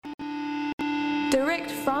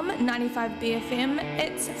Direct from 95 BFM,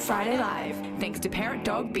 it's Friday Live. Thanks to Parrot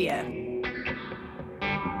Dog Beer.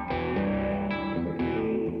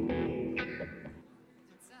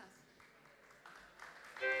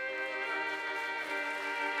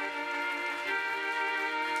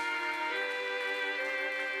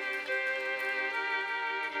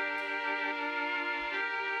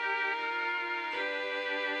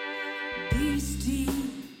 Beastie,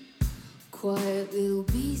 quiet little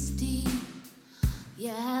beastie. You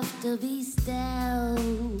have to be stealth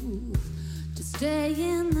to stay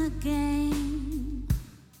in the game.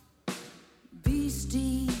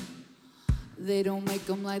 Beastie, they don't make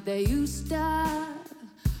them like they used to.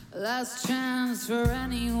 Last chance for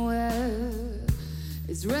anywhere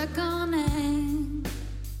is reckoning.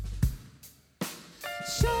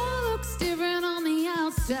 Sure looks different on the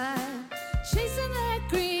outside, chasing that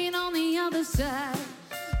green on the other side,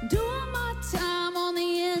 doing my time on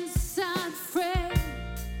the inside frame.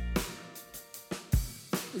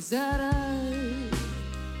 Is that us?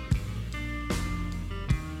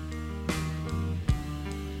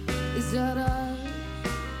 Is that us?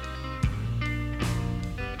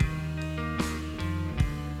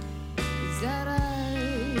 Is that us?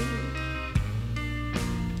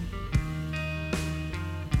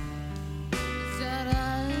 Is that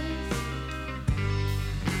us?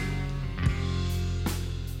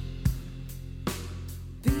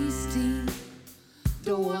 Beastie,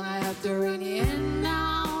 don't wanna have to rein you in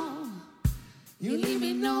now. You leave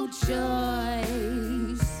me no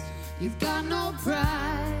choice. You've got no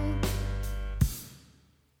pride.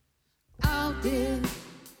 Out there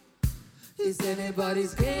is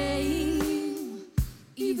anybody's game,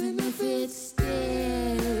 even if it's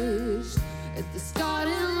staged at the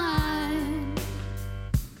starting line.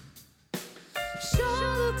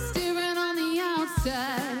 Sure looks different on the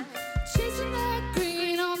outside, chasing that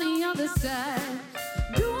green on the other side,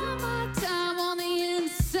 doing my time on the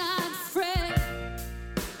inside frame.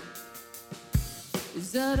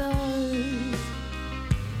 Is that us?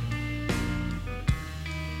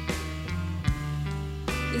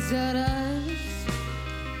 Is that us?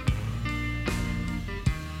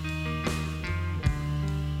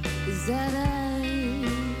 Is that us?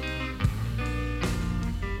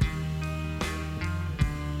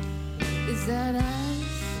 Is that us?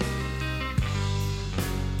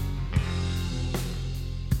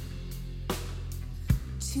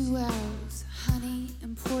 2 hours, honey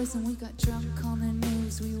and poison. We got drunk on the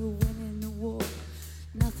news. We were winning the war.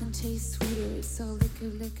 Nothing tastes sweeter. It's all liquor,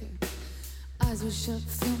 liquor. Eyes were shut,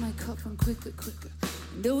 fill my cup and quicker, quicker.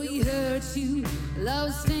 Though we hurt you,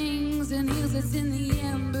 love stings and heals us in the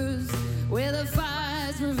embers, where the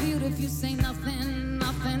fire's revealed. If you say nothing,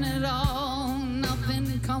 nothing at all,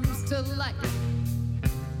 nothing comes to light.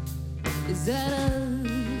 Is that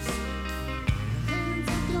us? Hands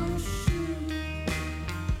up, don't shoot.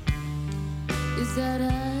 Is that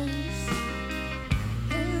us?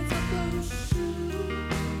 Hands up, don't shoot.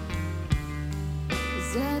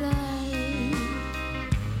 Is that us?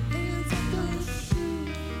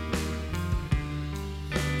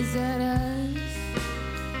 Is that us?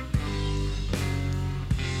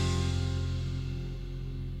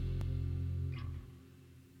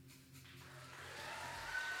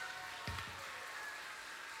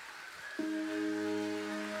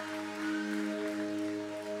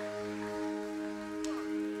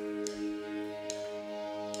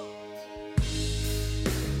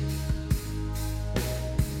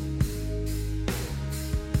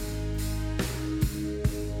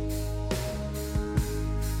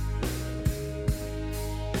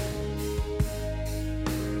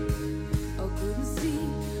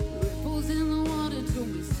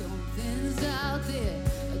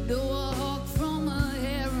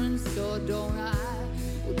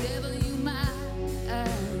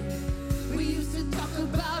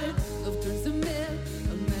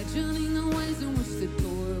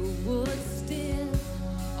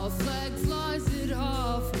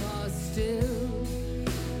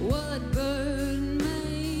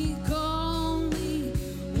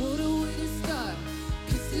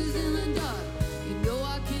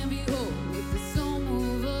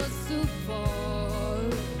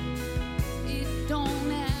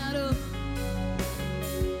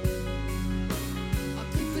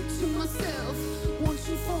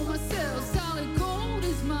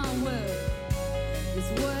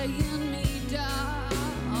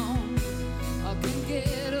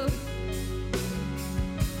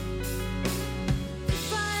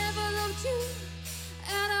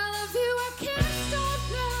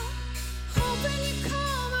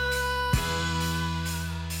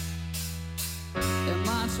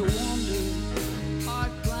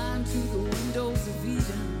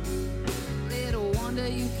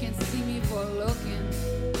 can't see me for looking.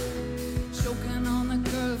 Choking on the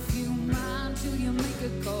curfew, mind till you make a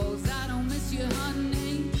calls. I don't miss you,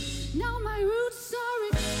 honey. Now my roots are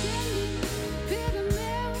extending, bitter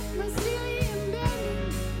milk, my Syrian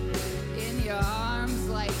bending in your arms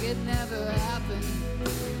like it never happened.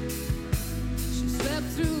 She slept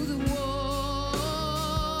through the war.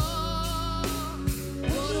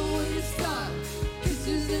 What a way to start,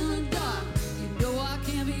 kisses in the dark. You know I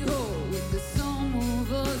can't be whole with the sun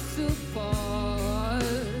move us apart.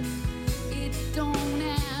 It don't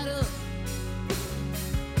add up.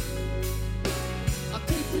 I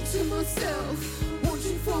keep it to myself, want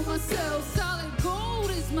you for myself. Solid gold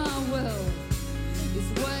is my wealth,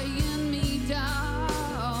 it's weighing me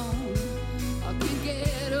down. I can't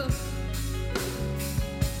get up.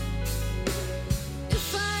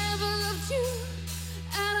 If I ever loved you,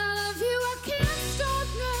 and I love you, I can't stop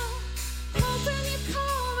now. Hoping you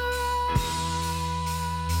come around.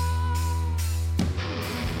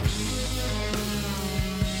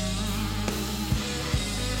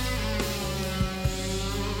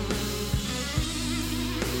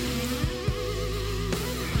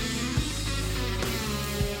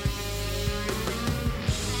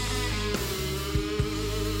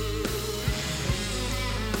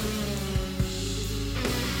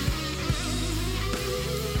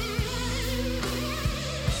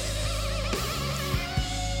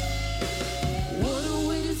 What a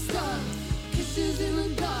way to start, kisses in the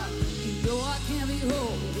dark. You know I can't be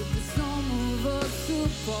whole if the sun move us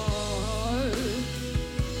apart.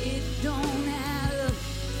 It don't add up.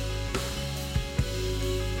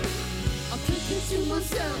 I keep it to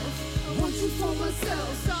myself, I want you for myself.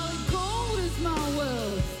 Solid gold is my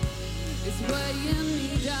wealth, it's weighing me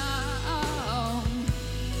down.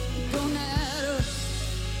 It don't add up.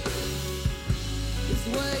 It's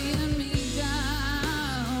weighing me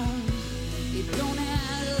down. It don't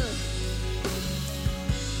add up.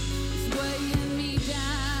 It's weighing me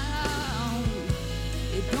down.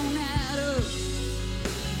 It don't add up.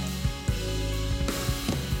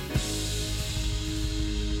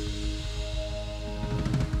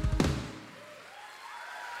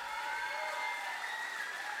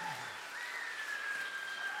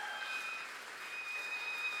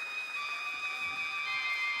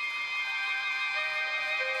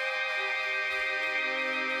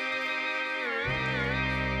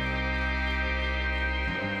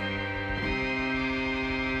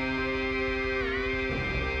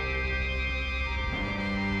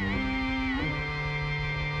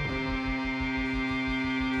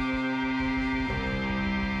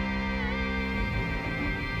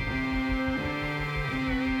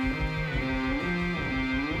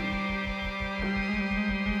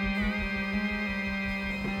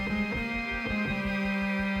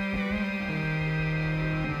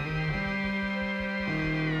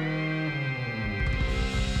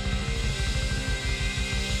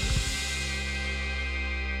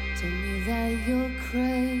 Tell me that you're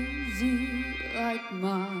crazy like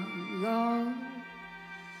my love.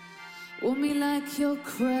 Want me like you're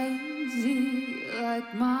crazy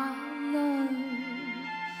like my love.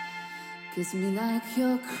 Kiss me like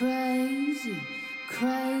you're crazy,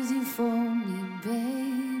 crazy for me,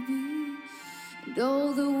 baby. And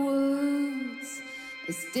all the words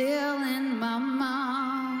are still in my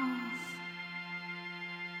mouth.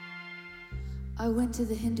 I went to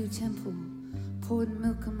the Hindu temple, poured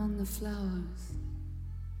milk among the flowers.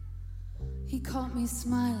 He caught me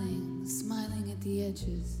smiling, smiling at the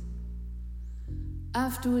edges.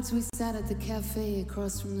 Afterwards we sat at the cafe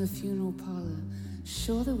across from the funeral parlor.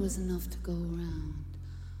 Sure there was enough to go around,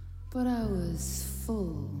 but I was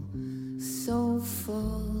full, so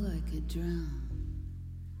full I could drown.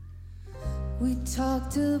 We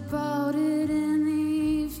talked about it in the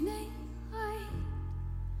evening light.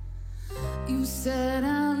 You said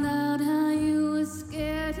out loud how you were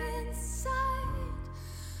scared inside.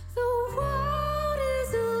 The world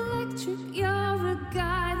is electric, you're a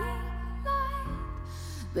guiding light,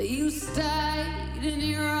 but you stayed in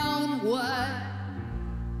your own way.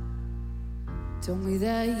 Told me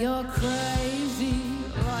that you're crazy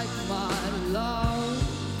like my love.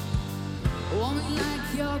 Want me like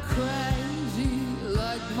you're crazy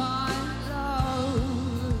like my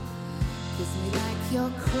love. Kiss me like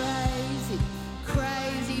you're crazy,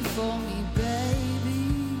 crazy for me,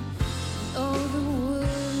 baby. All the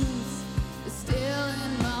words are still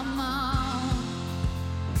in my mouth.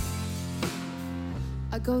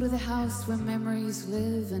 I go to the house where memories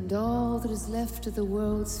live, and all that is left of the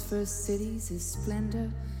world's first cities is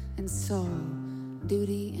splendor and sorrow,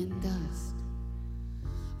 duty and dust.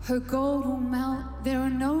 Her gold will melt, there are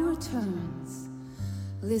no returns.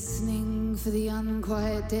 listening for the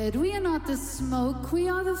unquiet dead. We are not the smoke, we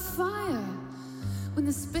are the fire. When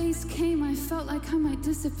the space came, I felt like I might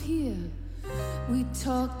disappear. We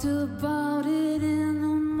talked about it in the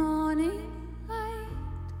morning light.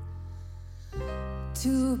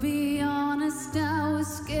 To be honest, I was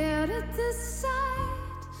scared at the sight.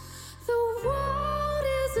 The world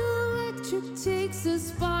is electric, takes a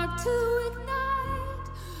spark to ignite.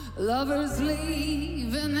 Lovers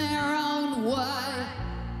leave in their own way.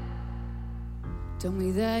 Tell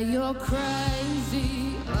me that you're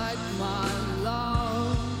crazy like my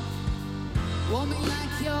love. Want me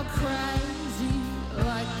like you're crazy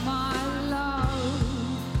like my love.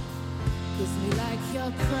 Kiss me like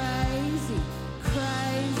you're crazy,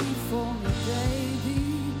 crazy for me, baby.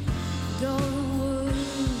 And all the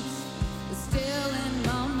words are still in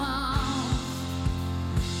my mouth.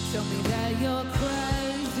 Tell me that you're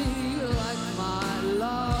crazy like my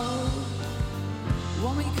love.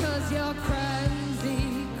 Want me 'cause you're crazy,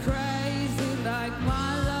 crazy like my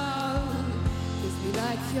love. Kiss me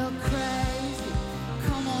like you're crazy.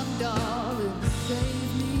 Come on, darling,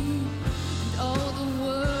 save me. And all the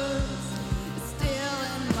words are still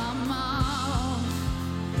in my mouth.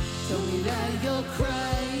 Tell me that you're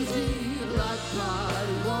crazy like my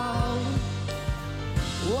love.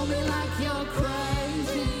 Want me like you're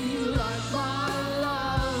crazy like my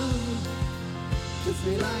love. Kiss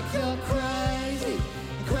me like you're crazy,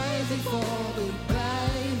 crazy for me,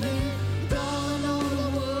 baby. Don't know the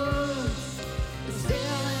words, it's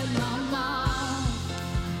still in my mouth.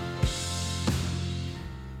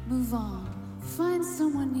 Move on, find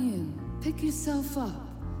someone new, pick yourself up,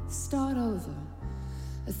 start over.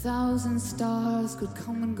 1,000 stars could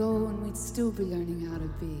come and go and we'd still be learning how to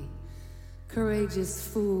be courageous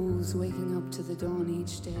fools waking up to the dawn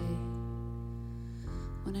each day.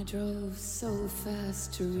 When I drove so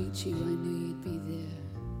fast to reach you, I knew you'd be there.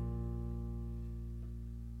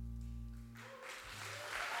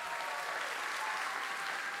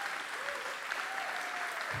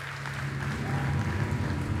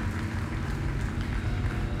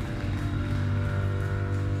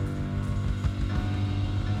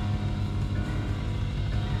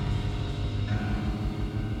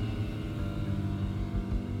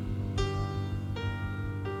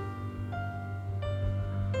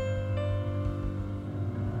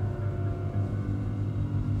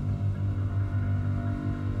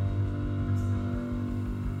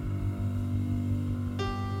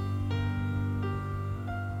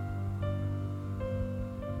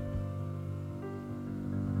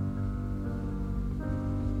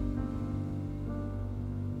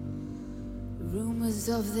 Rumors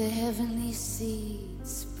of the heavenly seeds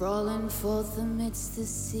sprawling forth amidst the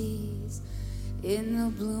seas. In the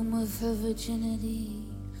bloom of her virginity,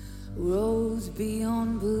 rose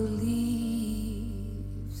beyond belief,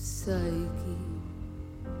 Psyche.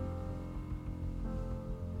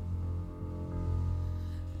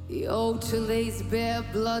 The altar lays bare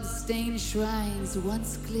blood-stained shrines,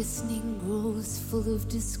 once glistening groves full of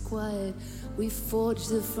disquiet. We forge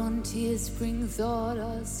the frontier, spring thought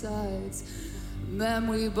our sides. Then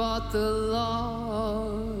we bought the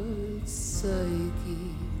Lord's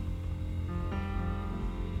Psyche.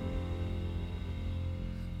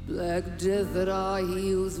 Black death at our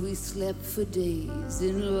heels, we slept for days.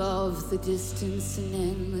 In love, the distance an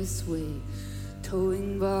endless way.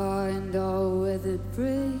 Towing behind our weathered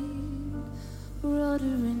braid, rudder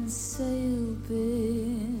and sail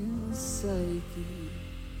bin Psyche.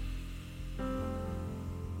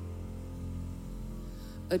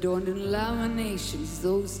 Adorned in laminations,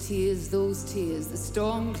 those tears, the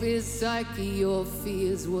storm clears Psyche, your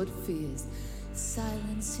fears, what fears?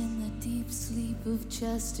 Silence in the deep sleep of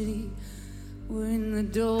chastity, we're in the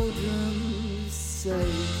doldrums,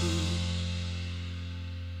 Psyche.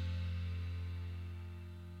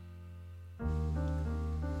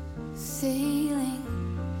 Sailing,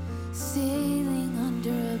 sailing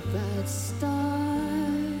under a bad star.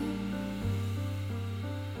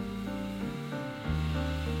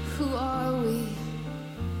 Who are we?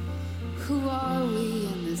 Who are we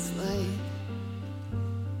in this light?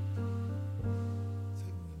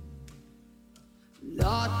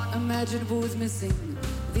 Not imaginable was missing.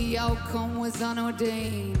 The outcome was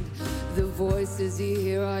unordained. The voices you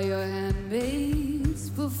hear are your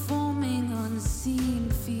handmaids, performing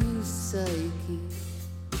unseen for you, Psyche.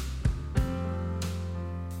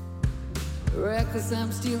 Reckless,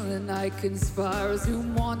 I'm stealing the night conspires,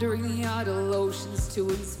 whom wandering the idle oceans to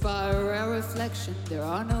inspire our reflection. There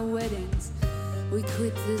are no weddings, we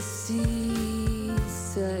quit the sea,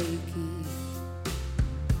 Psyche.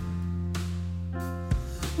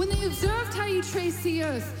 When they observed how you trace the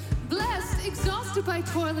earth, Blessed, exhausted by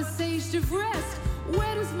toil, assuaged of rest.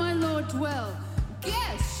 Where does my Lord dwell?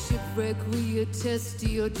 Guess, shipwreck, we attest to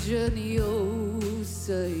your journey, O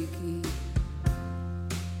Psyche.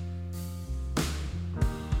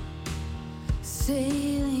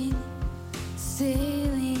 Sailing,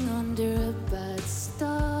 sailing under a bad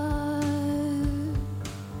star.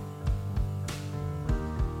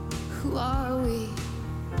 Who are we?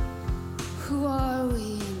 Who are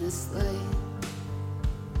we in this light?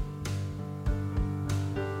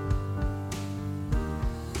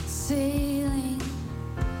 Sailing,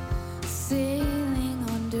 sailing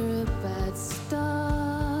under a bad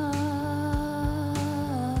star.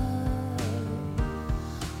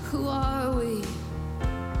 Who are we?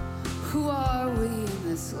 Who are we in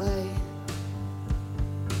this light?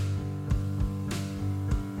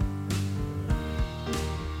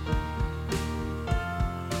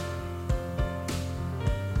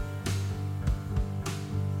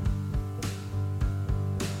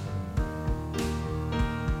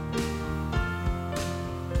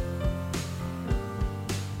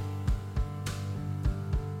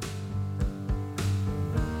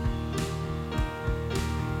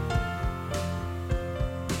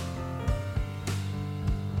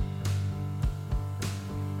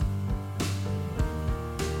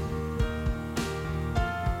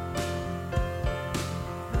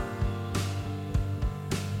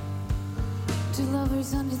 Do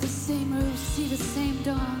lovers under the same roof see the same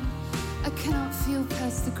dawn? I cannot feel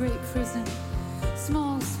past the great prison.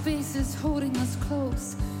 Small spaces holding us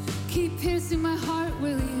close. Keep piercing my heart,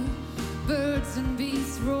 will you? Birds and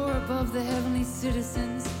beasts roar above the heavenly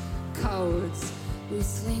citizens. Cowards, we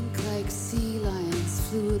slink like sea lions,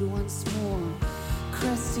 fluid once more.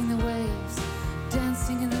 Cresting the waves,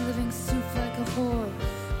 dancing in the living soup like a whore.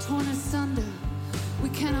 Torn asunder, we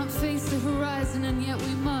cannot face the horizon, and yet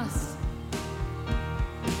we must.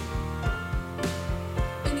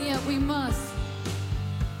 We must.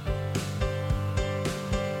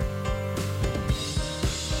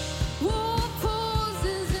 War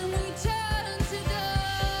pauses and we turn to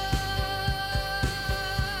dust.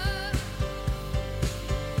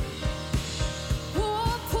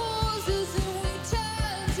 War pauses and we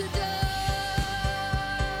turn to dust.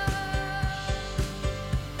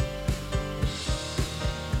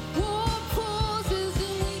 War pauses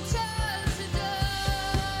and we turn to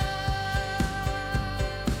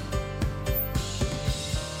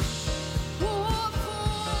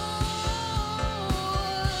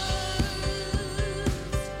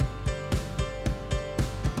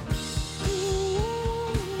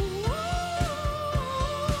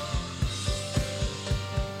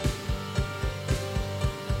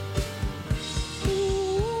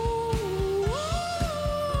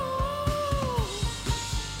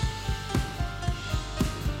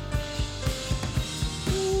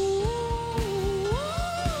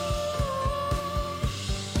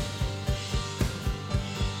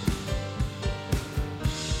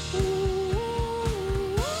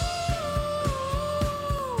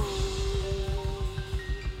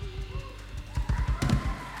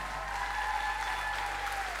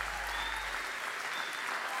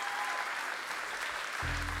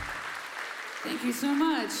Thank you so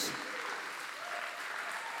much.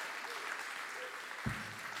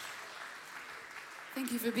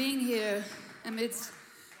 Thank you for being here amidst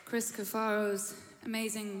Chris Cafaro's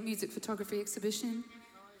amazing music photography exhibition.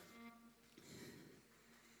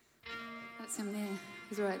 That's him there.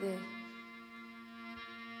 He's right there.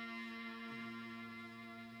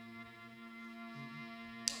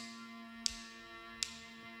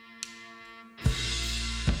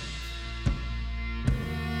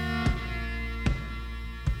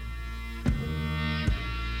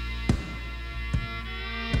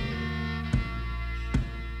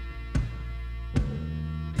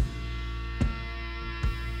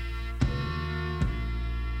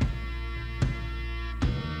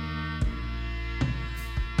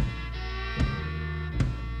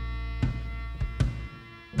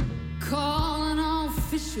 Calling all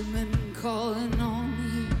fishermen, calling on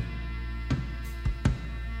you.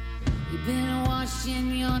 You've been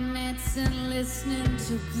washing your nets and listening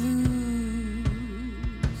to blues.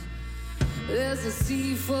 There's a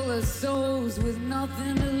sea full of souls with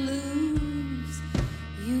nothing to lose.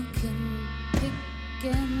 You can pick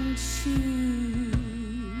and choose.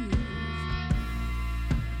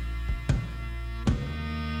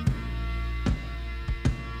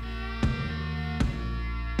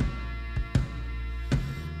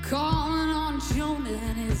 Calling on Jonah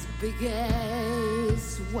and his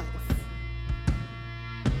big-ass wife.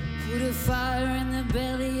 Put a fire in the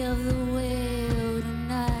belly of the whale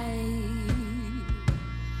tonight.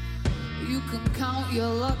 You can count your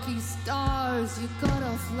lucky stars. You got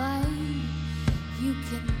off light. You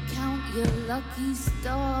can count your lucky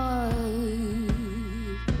stars.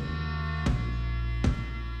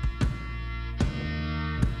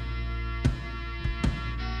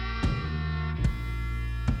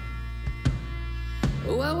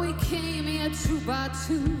 Well, we came here 2 by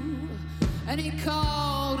 2, and he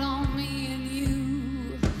called on me and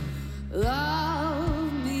you.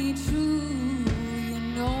 Love me true, you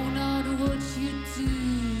know not what you do.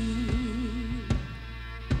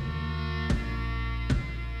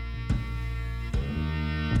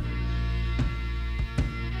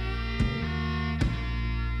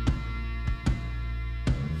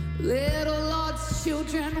 Little Lord's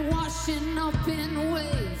children washing up in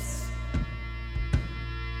waves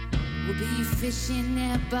will be fishing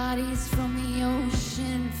their bodies from the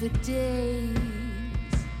ocean for days,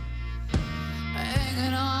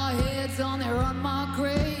 hanging our heads on their unmarked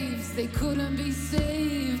graves. They couldn't be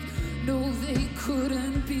saved, no, they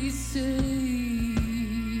couldn't be saved.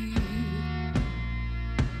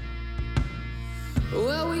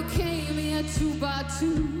 Well, we came here 2 by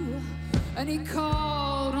 2, and he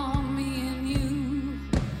called on me and you.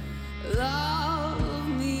 Love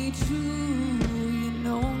me true, you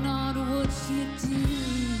know not what you do.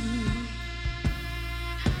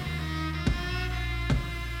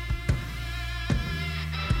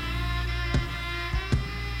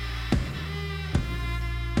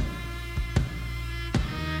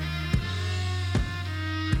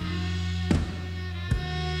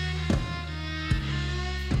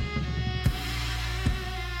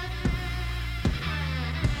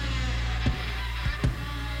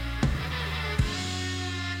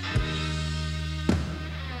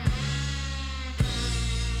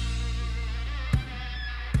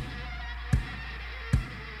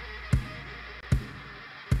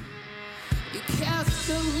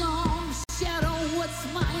 A long shadow, what's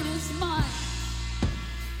mine is mine.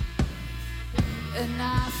 An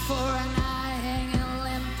eye for an eye, hanging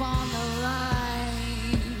limp on the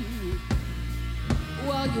line.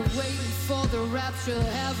 While you're waiting for the rapture,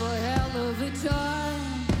 have a hell of a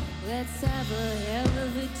time. Let's have a hell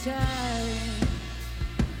of a time.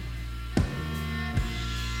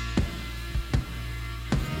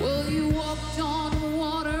 Well, you walked on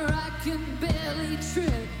water, I can barely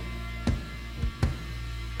tread.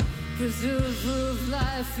 Preserver of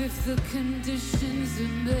life if the conditions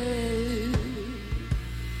are made.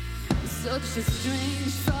 Such a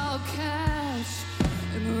strange foul catch,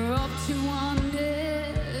 and we're up to our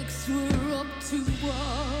necks, we're up to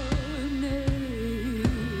our necks.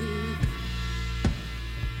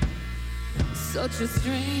 Such a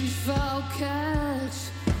strange foul catch,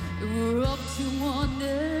 and we're up to our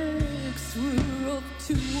necks, we're up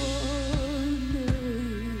to our necks.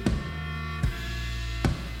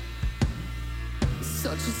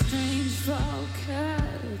 Such a strange foul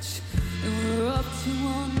catch, and we're up to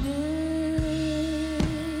our necks.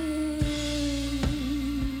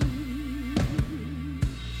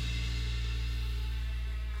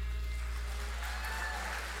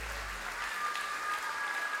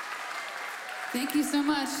 Thank you so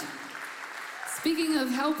much. Speaking of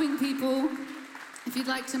helping people, if you'd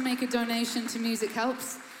like to make a donation to Music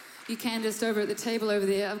Helps, you can just over at the table over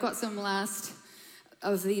there. I've got some last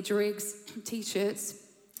of the Driggs t-shirts,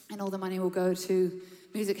 and all the money will go to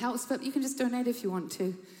Music Helps, but you can just donate if you want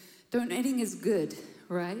to. Donating is good,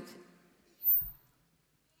 right?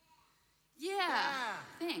 Yeah.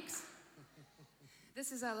 Thanks.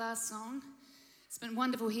 This is our last song. It's been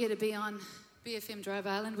wonderful here to be on BFM Drive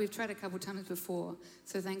Island. We've tried a couple times before,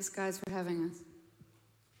 so thanks guys for having us.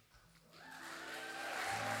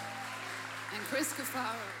 And Chris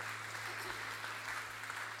Cafaro.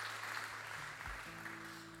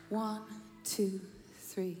 1, 2,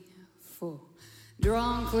 3, 4.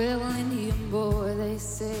 Drunk little Indian boy, they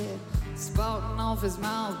said, spouting off his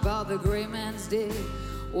mouth about the great man's dead.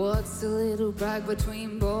 What's the little brag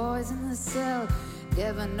between boys in the cell?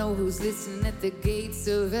 Never know who's listening at the gates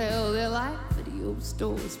of hell. They're like video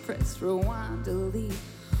stores, press rewind, delete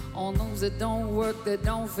on those that don't work, that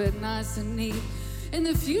don't fit nice and neat. And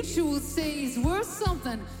the future will say he's worth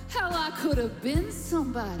something. Hell, I could have been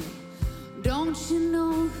somebody. Don't you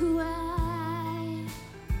know who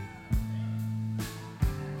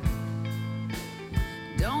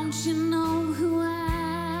Don't you know who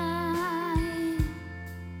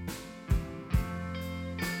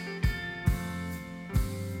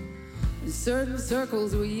In certain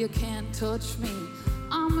circles where you can't touch me,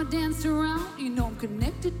 I'ma dance around, you know I'm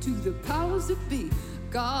connected to the powers that be.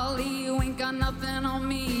 Golly, you ain't got nothing on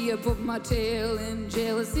me. I put my tail in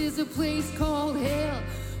jail. This is a place called hell,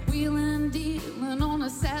 wheeling and dealing on a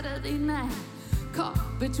Saturday night.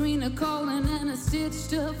 Caught between a calling and a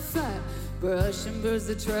stitched up fight. Brushing birds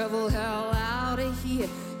that travel hell out of here.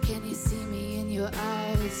 Can you see me in your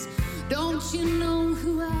eyes? Don't you know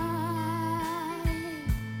who I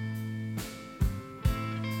am?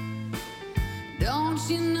 Don't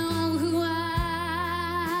you know who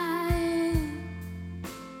I am?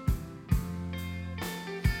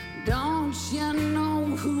 Don't you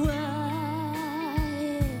know who I am?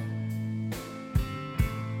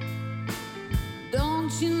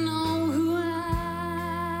 Don't you know who I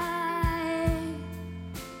am?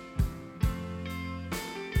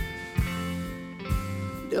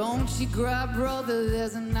 Don't you cry, brother,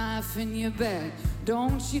 there's a knife in your back.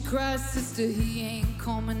 Don't you cry, sister, he ain't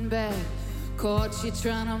coming back. Caught you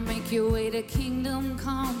trying to make your way to kingdom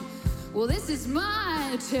come. Well, this is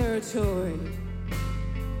my territory.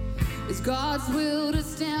 It's God's will to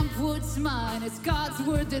stamp what's mine. It's God's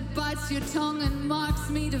word that bites your tongue and marks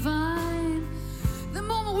me divine. The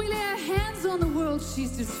moment we lay our hands on the world,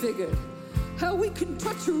 she's disfigured. How we can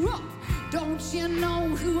touch her up. Don't you know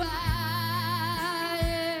who I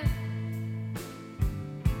am?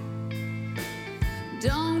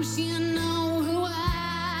 Don't you know who I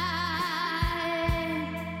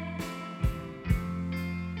am?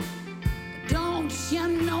 Don't you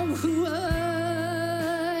know who I am?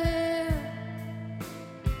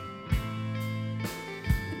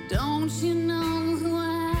 Don't you know who I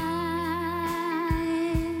am?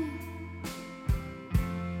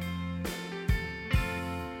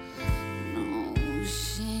 No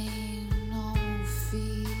shame, no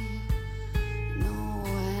fear, no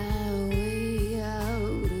way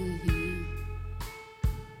out of here.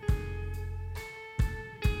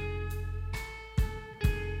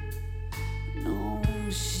 No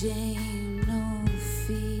shame, no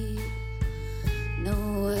fear, no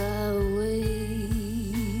way.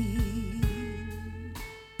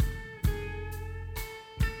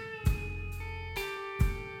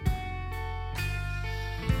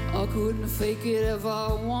 I couldn't fake it if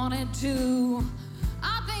I wanted to.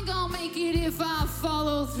 I think I'll make it if I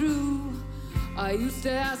follow through. I used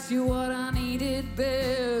to ask you what I needed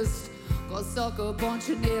best. Got stuck a bunch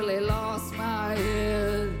and nearly lost my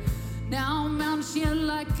head. Now I'm mounting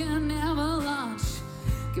like an avalanche.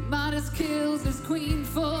 Get Midas kills as queen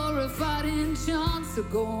for a fighting chance. So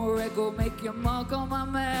go wreck or make your mark on my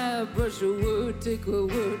map. Brush a word, take a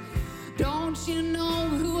word. Don't you know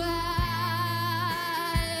who I am?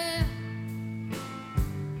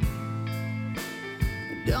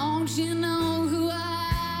 Don't you know who I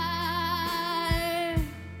am?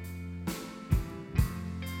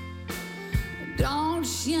 Don't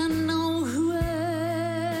you know who I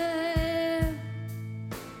am?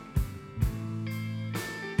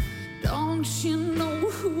 Don't you know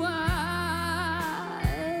who I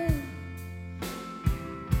am?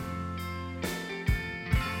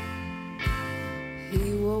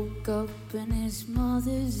 He woke up in his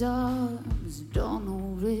mother's arms. Dawn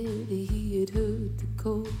already, he had heard the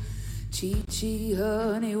call. Chi-chi,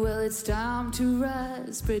 honey, well, it's time to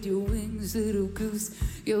rise. Spread your wings, little goose,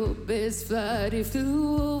 your best flight. He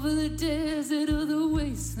flew over the desert of the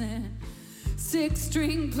wasteland.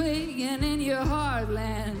 Six-string playing in your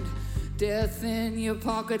heartland. Death in your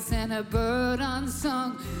pockets and a bird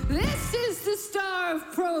unsung. This is the star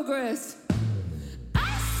of progress.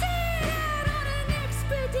 I set out on an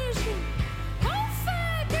expedition. On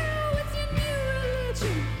fire, girl, with your new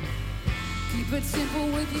religion. Keep it simple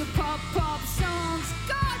with your pop songs.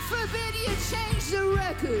 God forbid you change the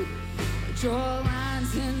record. Draw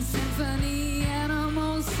lines in symphony,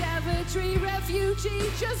 animal savagery,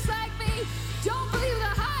 refugee just like me. Don't believe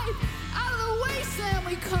the hype. Out of the wasteland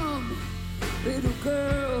we come. Little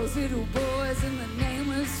girls, little boys, and the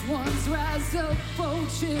nameless ones. Rise up, oh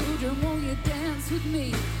children, won't you dance with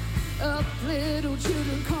me? Up, little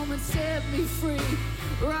children, come and set me free.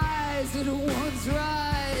 Rise, little ones,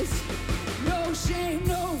 rise. No shame,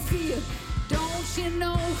 no fear. Don't you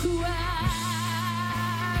know who I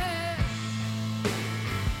am?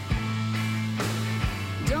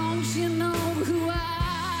 Don't you know who I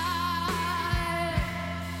am?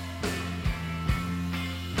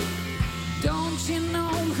 Don't you know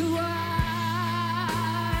who I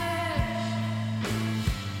am?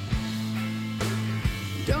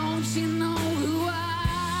 Don't you know who I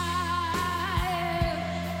am?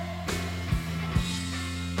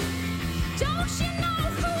 Don't you know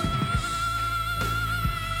who I am?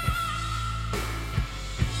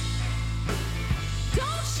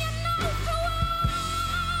 Don't you know who I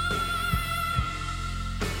am?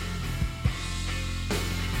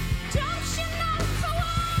 Don't you know who I am?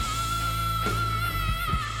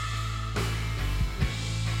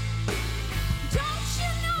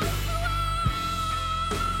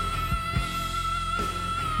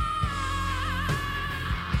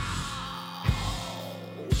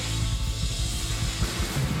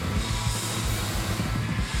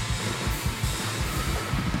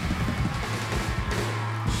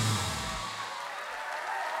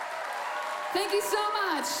 Thank you so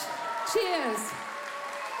much. Cheers.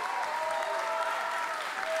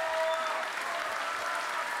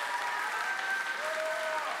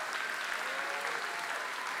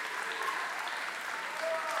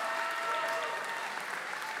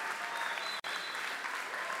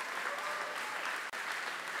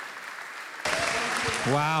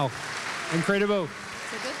 Wow. Incredible.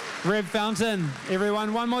 So good. Red Fountain.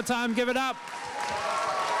 Everyone, one more time, give it up.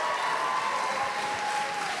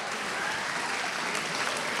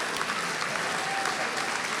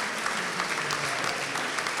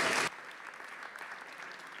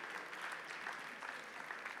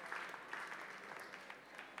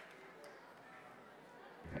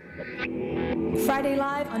 Friday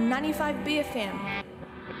Live on 95 BFM.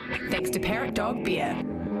 Thanks to Parrot Dog Beer.